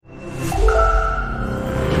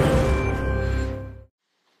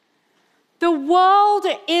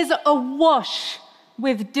is awash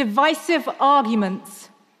with divisive arguments,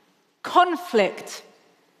 conflict,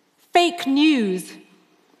 fake news,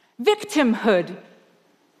 victimhood,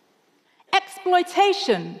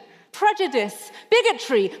 exploitation, prejudice,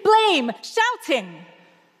 bigotry, blame, shouting,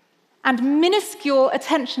 and minuscule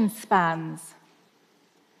attention spans.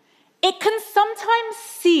 It can sometimes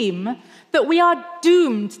seem that we are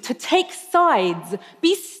doomed to take sides,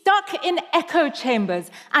 be stuck in echo chambers,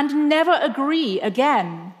 and never agree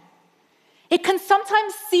again. It can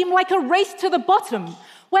sometimes seem like a race to the bottom,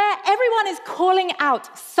 where everyone is calling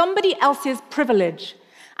out somebody else's privilege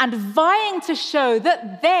and vying to show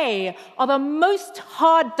that they are the most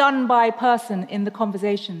hard-done-by person in the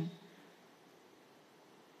conversation.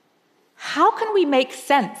 How can we make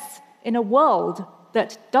sense in a world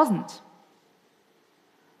that doesn't?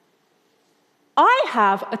 I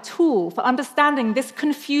have a tool for understanding this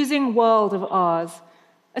confusing world of ours,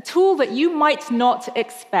 a tool that you might not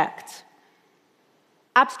expect: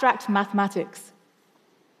 abstract mathematics.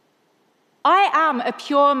 I am a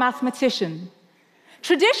pure mathematician.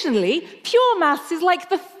 Traditionally, pure maths is like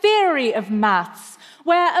the theory of maths,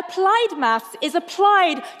 where applied maths is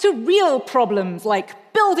applied to real problems like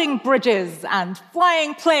building bridges and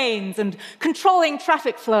flying planes and controlling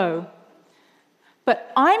traffic flow.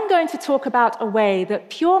 But I'm going to talk about a way that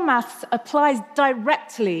pure maths applies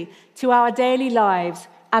directly to our daily lives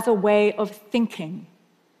as a way of thinking.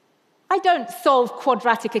 I don't solve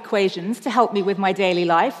quadratic equations to help me with my daily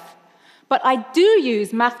life, but I do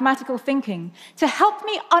use mathematical thinking to help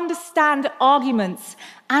me understand arguments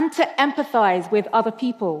and to empathize with other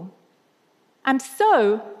people. And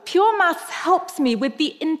so, pure maths helps me with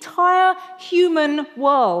the entire human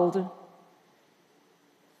world.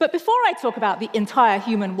 But before I talk about the entire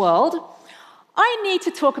human world, I need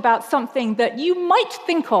to talk about something that you might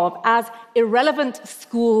think of as irrelevant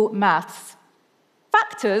school maths: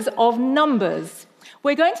 factors of numbers.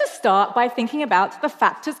 We're going to start by thinking about the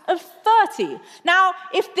factors of 30. Now,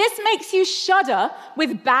 if this makes you shudder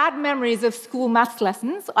with bad memories of school maths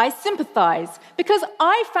lessons, I sympathize, because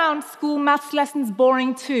I found school maths lessons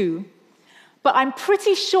boring too. But I'm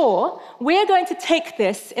pretty sure we're going to take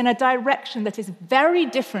this in a direction that is very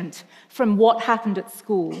different from what happened at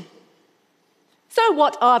school. So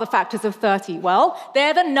what are the factors of 30? Well,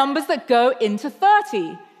 they're the numbers that go into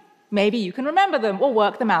 30. Maybe you can remember them or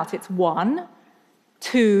work them out. It's 1,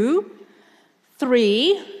 2,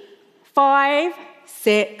 3, 5,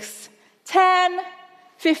 6, 10,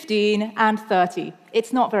 15, and 30.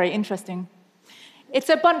 It's not very interesting. It's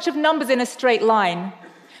a bunch of numbers in a straight line.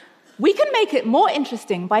 We can make it more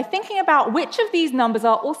interesting by thinking about which of these numbers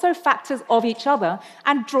are also factors of each other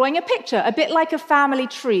and drawing a picture, a bit like a family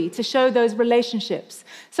tree, to show those relationships.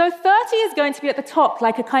 So 30 is going to be at the top,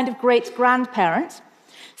 like a kind of great-grandparent.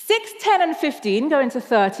 6, 10, and 15 go into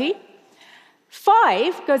 30.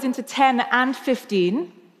 5 goes into 10 and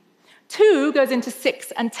 15. 2 goes into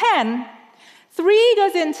 6 and 10. 3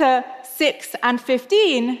 goes into 6 and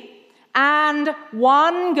 15. And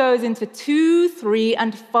 1 goes into 2, 3,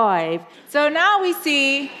 and 5. So now we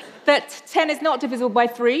see that 10 is not divisible by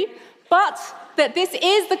 3, but that this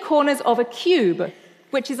is the corners of a cube,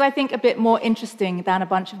 which is, I think, a bit more interesting than a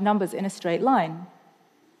bunch of numbers in a straight line.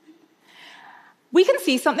 We can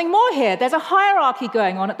see something more here. There's a hierarchy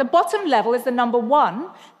going on. At the bottom level is the number 1.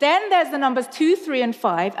 Then there's the numbers 2, 3, and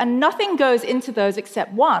 5, and nothing goes into those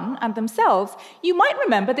except 1 and themselves. You might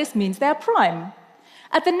remember this means they're prime.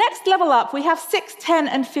 At the next level up, we have 6, 10,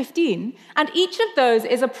 and 15, and each of those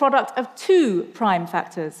is a product of 2 prime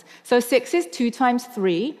factors. So 6 is 2 times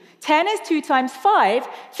 3, 10 is 2 times 5,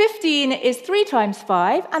 15 is 3 times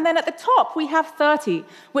 5, and then at the top we have 30,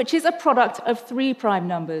 which is a product of 3 prime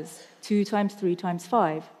numbers, 2 times 3 times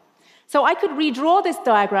 5. So I could redraw this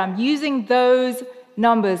diagram using those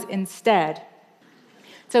numbers instead.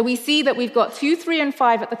 So we see that we've got 2, 3, and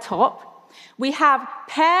 5 at the top. We have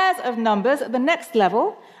pairs of numbers at the next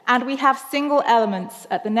level, and we have single elements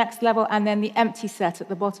at the next level, and then the empty set at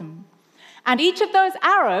the bottom. And each of those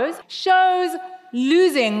arrows shows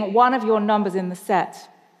losing one of your numbers in the set.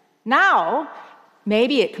 Now,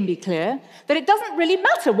 maybe it can be clear that it doesn't really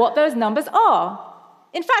matter what those numbers are.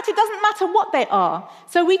 In fact, it doesn't matter what they are.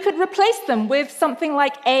 So we could replace them with something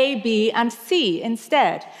like A, B, and C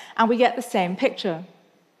instead, and we get the same picture.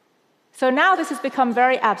 So now this has become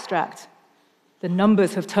very abstract. The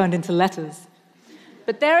numbers have turned into letters.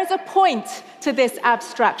 But there is a point to this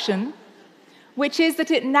abstraction, which is that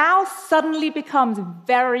it now suddenly becomes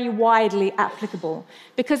very widely applicable,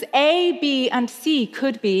 because A, B, and C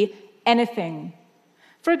could be anything.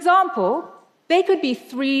 For example, they could be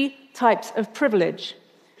 3 types of privilege: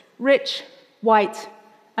 rich, white,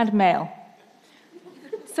 and male.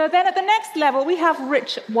 So then at the next level, we have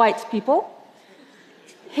rich white people.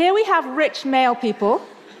 Here we have rich male people.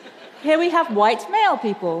 Here we have white male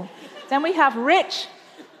people. Then we have rich,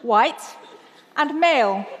 white, and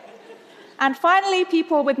male. And finally,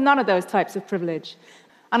 people with none of those types of privilege.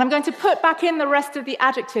 And I'm going to put back in the rest of the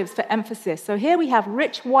adjectives for emphasis. So here we have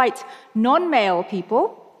rich, white, non-male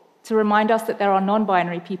people, to remind us that there are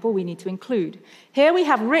non-binary people we need to include. Here we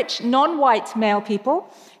have rich, non-white male people.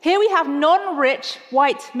 Here we have non-rich,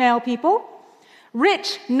 white male people.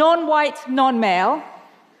 Rich, non-white, non-male.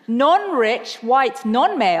 Non-rich, white,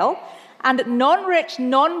 non-male. And non-rich,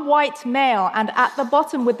 non-white male. And at the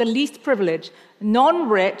bottom with the least privilege,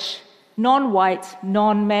 non-rich, non-white,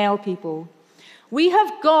 non-male people. We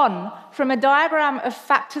have gone from a diagram of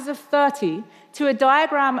factors of 30 to a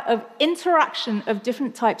diagram of interaction of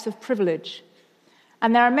different types of privilege.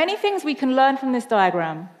 And there are many things we can learn from this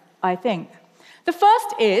diagram, I think. The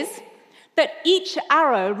first is that each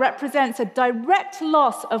arrow represents a direct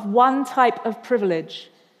loss of one type of privilege.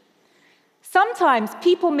 Sometimes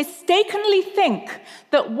people mistakenly think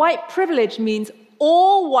that white privilege means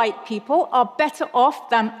all white people are better off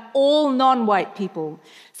than all non-white people.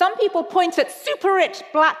 Some people point at super rich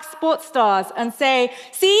black sports stars and say,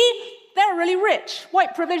 see, they're really rich.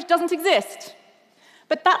 White privilege doesn't exist.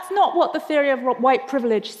 But that's not what the theory of white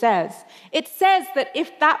privilege says. It says that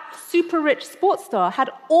if that super rich sports star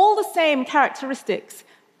had all the same characteristics,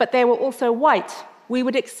 but they were also white, we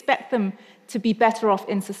would expect them to be better off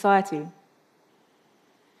in society.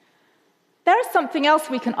 There is something else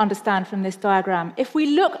we can understand from this diagram. If we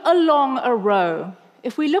look along a row,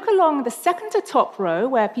 if we look along the second to top row,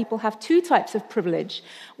 where people have two types of privilege,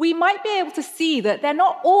 we might be able to see that they're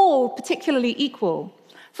not all particularly equal.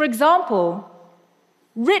 For example,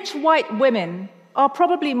 rich white women are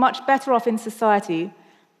probably much better off in society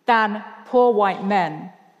than poor white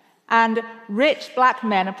men. And rich black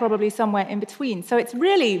men are probably somewhere in between. So it's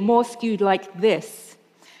really more skewed like this.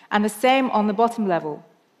 And the same on the bottom level.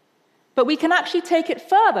 But we can actually take it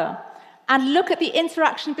further and look at the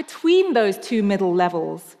interaction between those two middle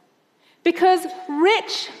levels. Because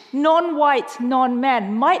rich, non-white,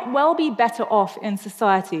 non-men might well be better off in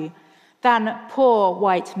society than poor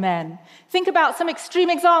white men. Think about some extreme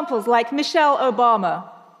examples like Michelle Obama,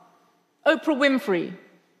 Oprah Winfrey.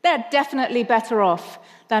 They're definitely better off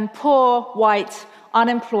than poor, white,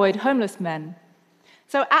 unemployed, homeless men.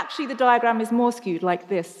 So actually the diagram is more skewed like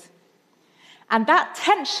this. And that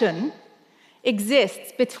tension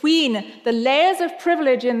exists between the layers of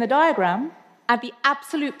privilege in the diagram and the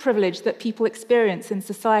absolute privilege that people experience in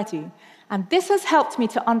society. And this has helped me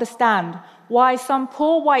to understand why some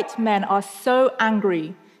poor white men are so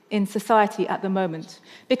angry in society at the moment.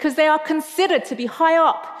 Because they are considered to be high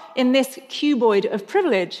up in this cuboid of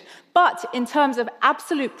privilege, but in terms of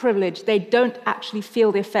absolute privilege, they don't actually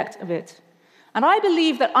feel the effect of it. And I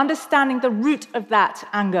believe that understanding the root of that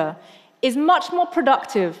anger is much more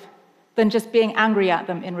productive than just being angry at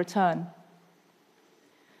them in return.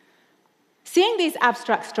 Seeing these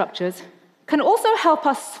abstract structures can also help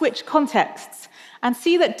us switch contexts and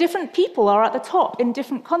see that different people are at the top in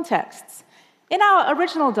different contexts. In our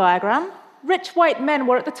original diagram, rich white men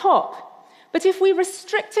were at the top. But if we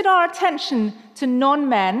restricted our attention to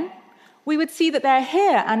non-men, we would see that they're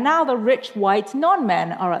here, and now the rich white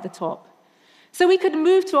non-men are at the top. So we could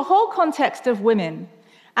move to a whole context of women,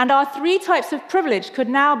 and our three types of privilege could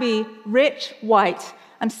now be rich, white,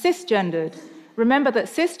 and cisgendered. Remember that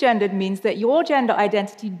cisgendered means that your gender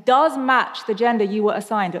identity does match the gender you were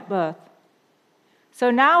assigned at birth. So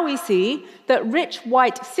now we see that rich,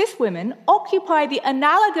 white, cis women occupy the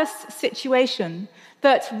analogous situation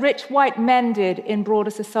that rich white men did in broader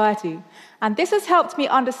society. And this has helped me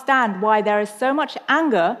understand why there is so much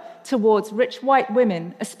anger towards rich white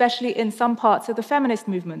women, especially in some parts of the feminist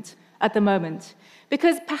movement at the moment.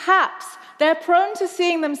 Because perhaps they're prone to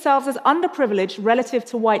seeing themselves as underprivileged relative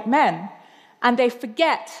to white men, and they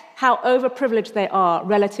forget how overprivileged they are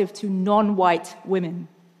relative to non-white women.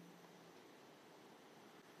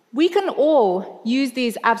 We can all use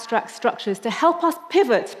these abstract structures to help us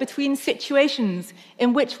pivot between situations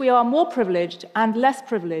in which we are more privileged and less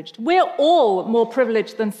privileged. We're all more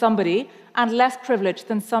privileged than somebody and less privileged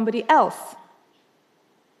than somebody else.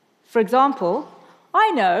 For example,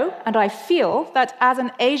 I know and I feel that as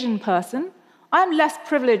an Asian person, I'm less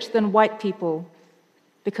privileged than white people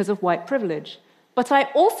because of white privilege. But I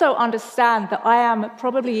also understand that I am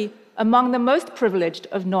probably among the most privileged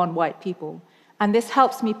of non-white people. And this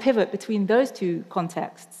helps me pivot between those two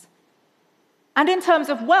contexts. And in terms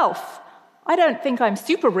of wealth, I don't think I'm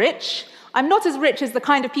super rich. I'm not as rich as the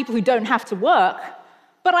kind of people who don't have to work,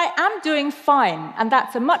 But I am doing fine, and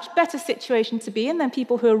that's a much better situation to be in than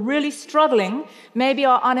people who are really struggling, maybe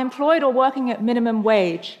are unemployed or working at minimum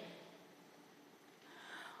wage.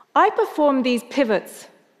 I perform these pivots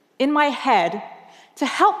in my head to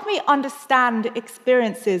help me understand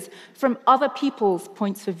experiences from other people's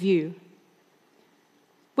points of view.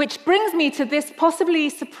 Which brings me to this possibly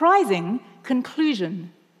surprising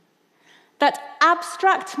conclusion, that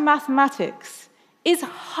abstract mathematics is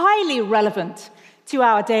highly relevant to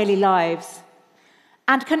our daily lives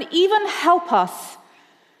and can even help us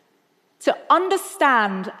to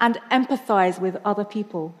understand and empathize with other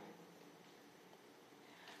people.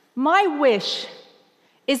 My wish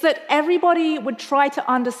is that everybody would try to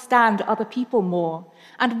understand other people more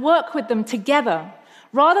and work with them together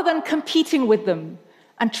rather than competing with them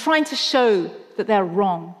and trying to show that they're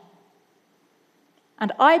wrong.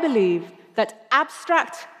 And I believe that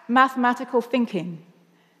abstract mathematical thinking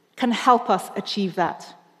can help us achieve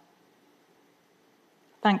that.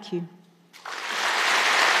 Thank you.